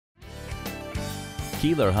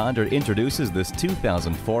Keeler Honda introduces this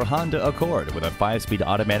 2004 Honda Accord with a 5-speed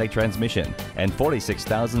automatic transmission and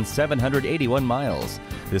 46,781 miles.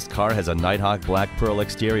 This car has a Nighthawk black pearl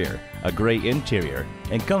exterior, a gray interior,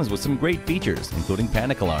 and comes with some great features including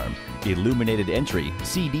panic alarm, illuminated entry,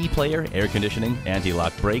 CD player, air conditioning,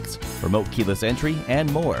 anti-lock brakes, remote keyless entry,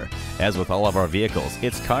 and more. As with all of our vehicles,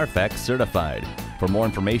 it's Carfax certified. For more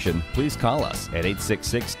information, please call us at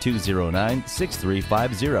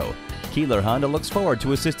 866-209-6350. Keeler Honda looks forward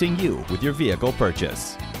to assisting you with your vehicle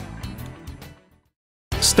purchase.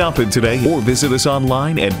 Stop in today or visit us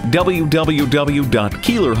online at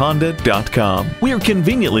www.keelerhonda.com. We are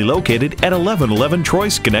conveniently located at 1111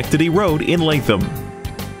 Troy-Schenectedy Road in Latham.